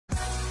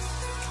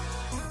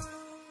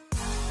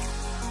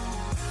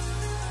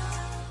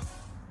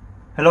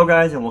Hello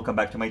guys and welcome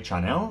back to my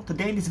channel.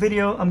 Today in this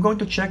video I'm going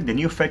to check the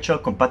new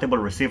Fatshark compatible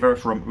receiver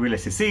from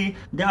Realacc,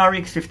 the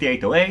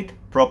RX5808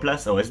 Pro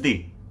Plus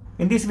OSD.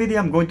 In this video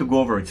I'm going to go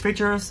over its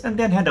features and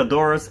then head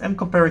outdoors and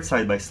compare it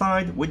side by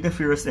side with the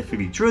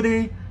KremerFPV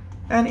 3D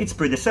and its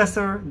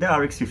predecessor, the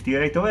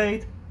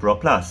RX5808 Pro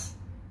Plus.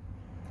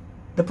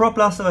 The Pro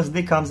Plus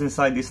OSD comes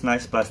inside this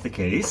nice plastic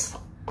case.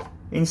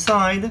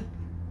 Inside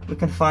we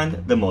can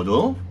find the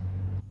module.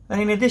 And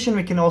in addition,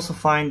 we can also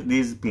find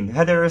these pin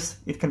headers.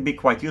 It can be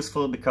quite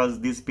useful because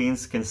these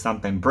pins can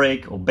sometimes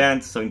break or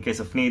bend, so in case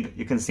of need,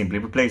 you can simply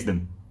replace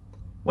them.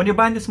 When you're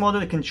buying this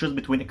model, you can choose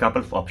between a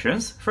couple of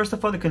options. First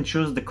of all, you can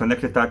choose the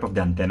connector type of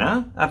the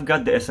antenna. I've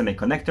got the SMA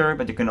connector,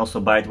 but you can also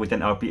buy it with an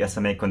RP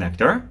SMA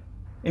connector.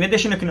 In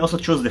addition, you can also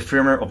choose the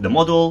firmware of the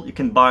model. You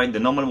can buy the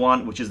normal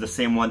one, which is the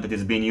same one that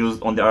is being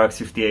used on the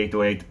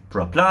RX5808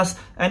 Pro Plus,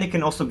 and you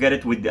can also get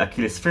it with the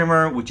Achilles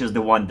firmware, which is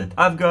the one that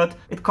I've got.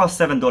 It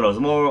costs $7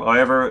 more,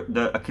 however,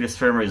 the Achilles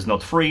firmware is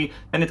not free,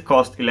 and it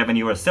costs 11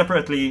 euros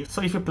separately,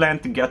 so if you plan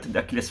to get the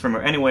Achilles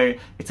firmware anyway,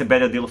 it's a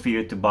better deal for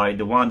you to buy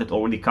the one that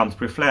already comes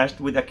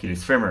pre-flashed with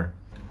Achilles firmware.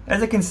 As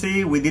you can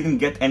see, we didn't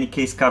get any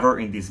case cover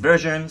in this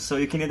version, so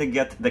you can either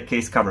get the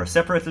case cover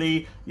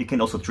separately, you can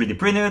also 3D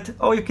print it,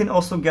 or you can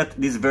also get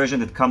this version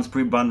that comes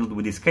pre-bundled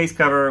with this case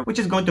cover, which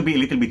is going to be a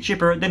little bit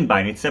cheaper than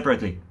buying it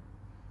separately.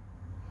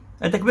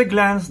 At a quick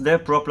glance, the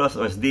Pro Plus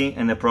OSD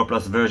and the Pro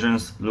Plus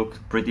versions look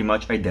pretty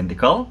much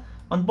identical.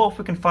 On both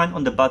we can find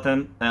on the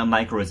bottom a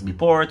micro USB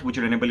port, which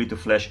will enable you to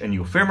flash a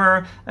new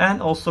firmware,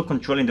 and also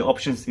controlling the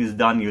options is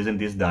done using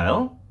this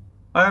dial.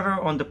 However,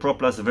 on the Pro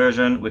Plus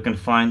version, we can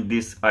find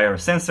this IR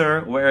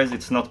sensor, whereas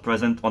it's not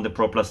present on the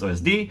Pro Plus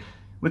OSD.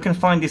 We can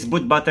find this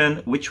boot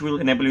button, which will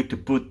enable you to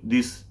put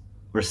this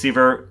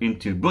receiver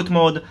into boot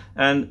mode.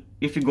 And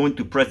if you're going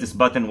to press this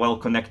button while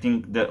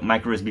connecting the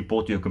micro USB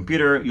port to your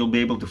computer, you'll be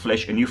able to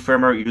flash a new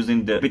firmware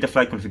using the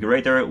Betaflight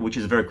configurator, which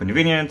is very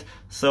convenient.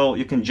 So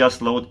you can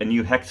just load a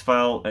new hex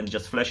file and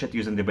just flash it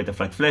using the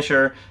Betaflight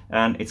flasher,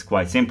 and it's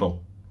quite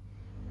simple.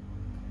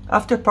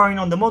 After powering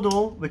on the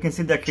module, we can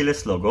see the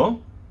Achilles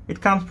logo. It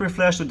comes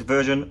pre-flashed with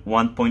version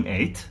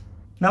 1.8.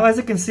 Now, as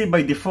you can see,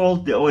 by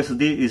default, the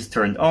OSD is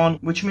turned on,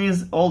 which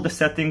means all the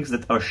settings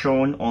that are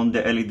shown on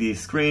the LED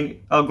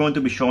screen are going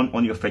to be shown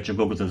on your Fatshark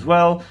goggles as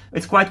well.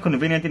 It's quite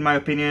convenient in my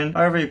opinion,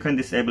 however, you can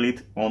disable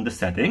it on the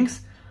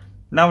settings.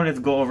 Now let's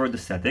go over the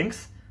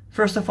settings.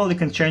 First of all, you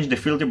can change the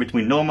filter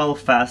between normal,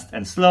 fast,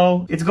 and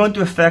slow. It's going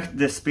to affect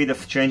the speed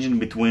of changing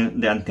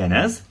between the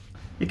antennas.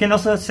 You can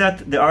also set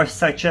the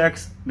RSI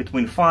checks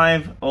between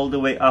 5 all the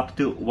way up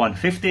to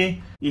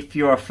 150. If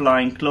you are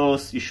flying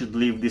close, you should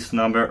leave this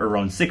number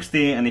around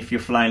 60, and if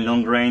you're flying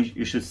long range,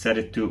 you should set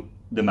it to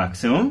the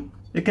maximum.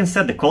 You can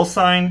set the call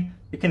sign,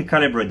 you can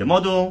calibrate the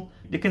module,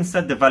 you can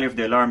set the value of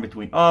the alarm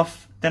between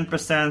off,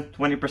 10%,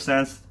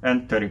 20%,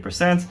 and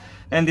 30%,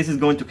 and this is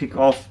going to kick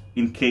off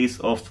in case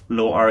of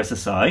low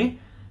RSSI.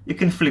 You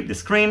can flip the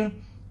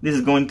screen. This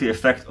is going to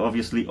affect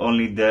obviously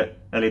only the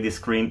LED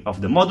screen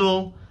of the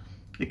module.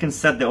 You can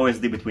set the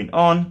OSD between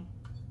on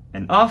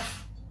and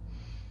off.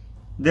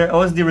 The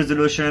OSD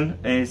resolution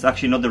is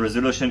actually not the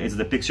resolution, it's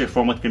the picture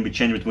format can be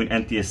changed between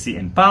NTSC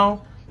and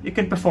PAL. You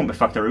can perform a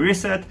factory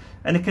reset,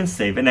 and you can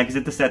save and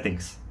exit the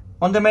settings.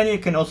 On the menu, you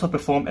can also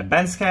perform a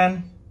band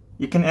scan.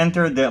 You can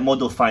enter the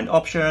model find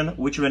option,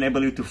 which will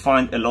enable you to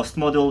find a lost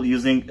model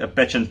using a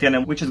patch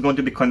antenna, which is going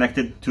to be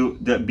connected to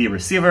the B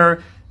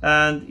receiver.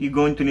 And you're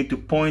going to need to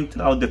point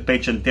out the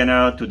patch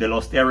antenna to the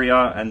lost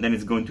area, and then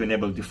it's going to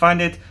enable you to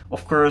find it.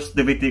 Of course,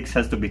 the VTX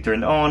has to be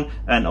turned on,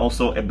 and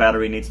also a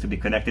battery needs to be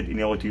connected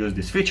in order to use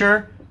this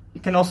feature.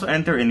 You can also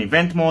enter an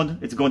event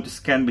mode. It's going to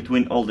scan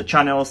between all the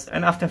channels,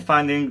 and after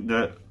finding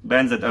the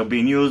bands that are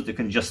being used, you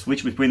can just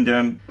switch between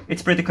them.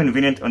 It's pretty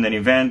convenient on an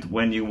event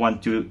when you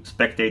want to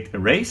spectate a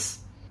race.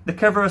 The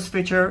KremerFPV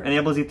feature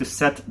enables you to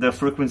set the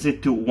frequency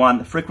to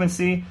one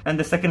frequency, and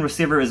the second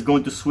receiver is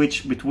going to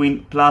switch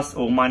between plus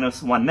or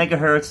minus 1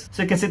 MHz.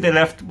 So you can see the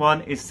left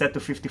one is set to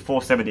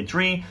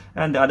 5473,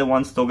 and the other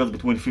one toggles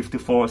between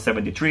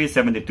 5473,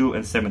 72,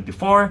 and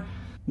 74.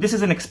 This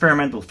is an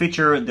experimental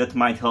feature that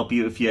might help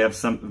you if you have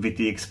some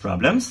VTX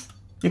problems.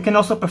 You can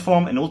also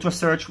perform an ultra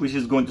search, which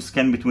is going to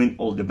scan between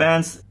all the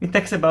bands. It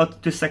takes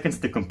about 2 seconds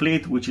to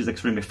complete, which is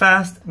extremely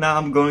fast. Now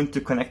I'm going to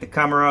connect the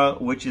camera,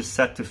 which is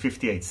set to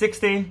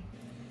 5860.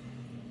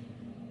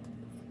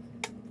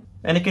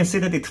 And you can see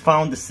that it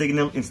found the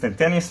signal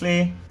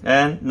instantaneously,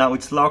 and now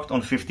it's locked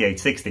on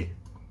 5860.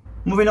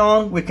 Moving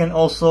on, we can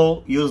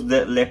also use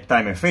the lap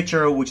timer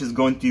feature, which is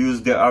going to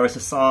use the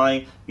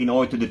RSSI in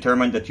order to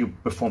determine that you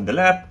perform the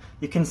lap.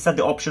 You can set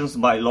the options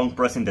by long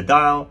pressing the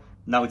dial.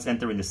 Now it's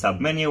entering the sub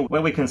menu,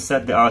 where we can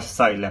set the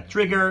RSSI lap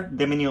trigger,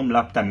 the minimum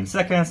lap time in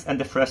seconds, and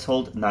the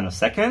threshold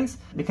nanoseconds.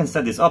 You can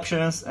set these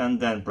options and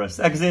then press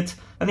exit.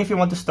 And if you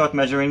want to start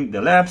measuring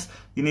the laps,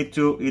 you need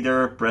to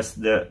either press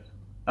the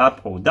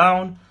up or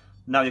down.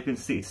 Now you can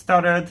see it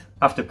started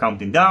after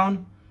counting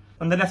down.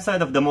 On the left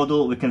side of the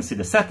module, we can see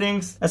the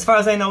settings. As far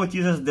as I know, it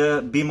uses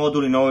the B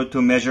module in order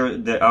to measure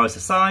the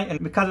RSSI.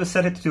 And because we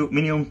set it to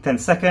minimum 10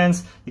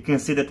 seconds, you can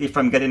see that if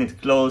I'm getting it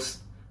close,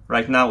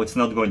 Right now it's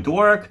not going to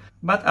work,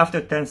 but after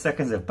 10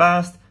 seconds have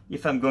passed,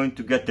 if I'm going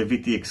to get the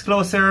VTX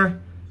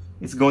closer,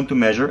 it's going to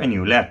measure a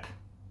new lap.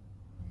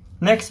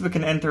 Next, we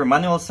can enter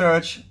manual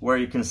search, where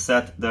you can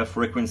set the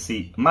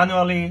frequency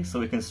manually,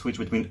 so we can switch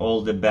between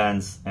all the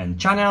bands and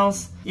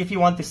channels. If you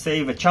want to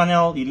save a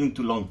channel, you need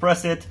to long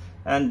press it,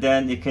 and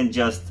then you can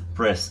just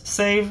press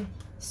save.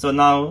 So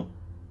now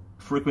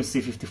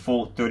frequency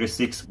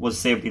 5436 was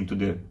saved into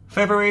the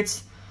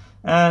favorites.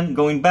 And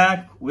going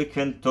back, we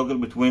can toggle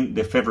between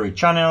the favorite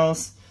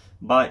channels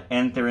by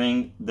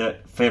entering the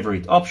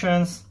favorite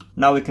options.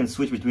 Now we can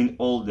switch between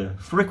all the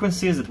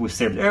frequencies that we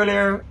saved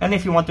earlier. And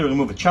if you want to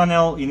remove a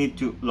channel, you need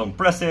to long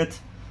press it,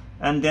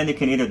 and then you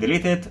can either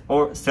delete it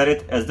or set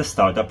it as the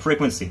startup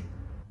frequency.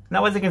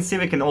 Now, as you can see,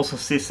 we can also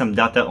see some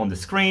data on the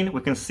screen.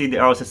 We can see the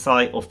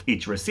RSSI of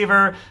each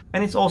receiver,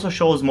 and it also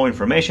shows more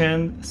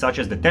information such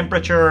as the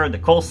temperature, the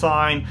call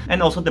sign,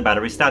 and also the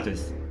battery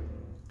status.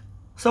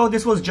 So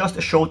this was just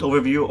a short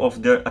overview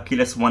of the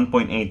Achilles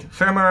 1.8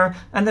 firmware,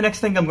 and the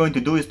next thing I'm going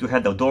to do is to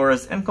head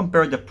outdoors and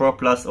compare the Pro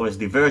Plus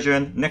OSD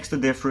version next to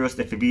the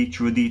FreeOSD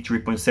TrueD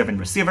 3.7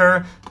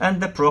 receiver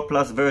and the Pro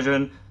Plus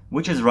version,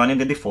 which is running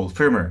the default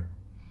firmware.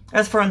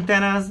 As for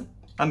antennas,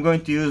 I'm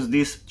going to use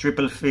this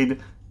triple feed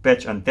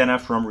patch antenna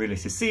from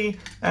Realacc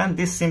and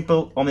this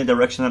simple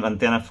omnidirectional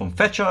antenna from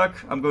Fatshark.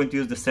 I'm going to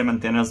use the same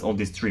antennas on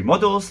these three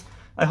models.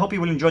 I hope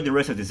you will enjoy the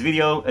rest of this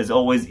video. As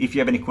always, if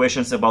you have any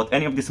questions about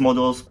any of these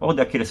models or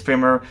the Achilles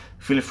firmware,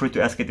 feel free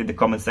to ask it in the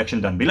comment section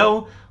down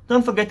below.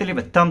 Don't forget to leave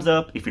a thumbs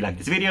up if you like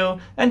this video,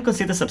 and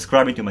consider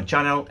subscribing to my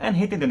channel and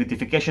hitting the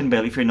notification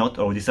bell if you're not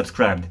already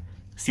subscribed.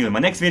 See you in my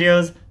next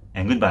videos,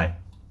 and goodbye.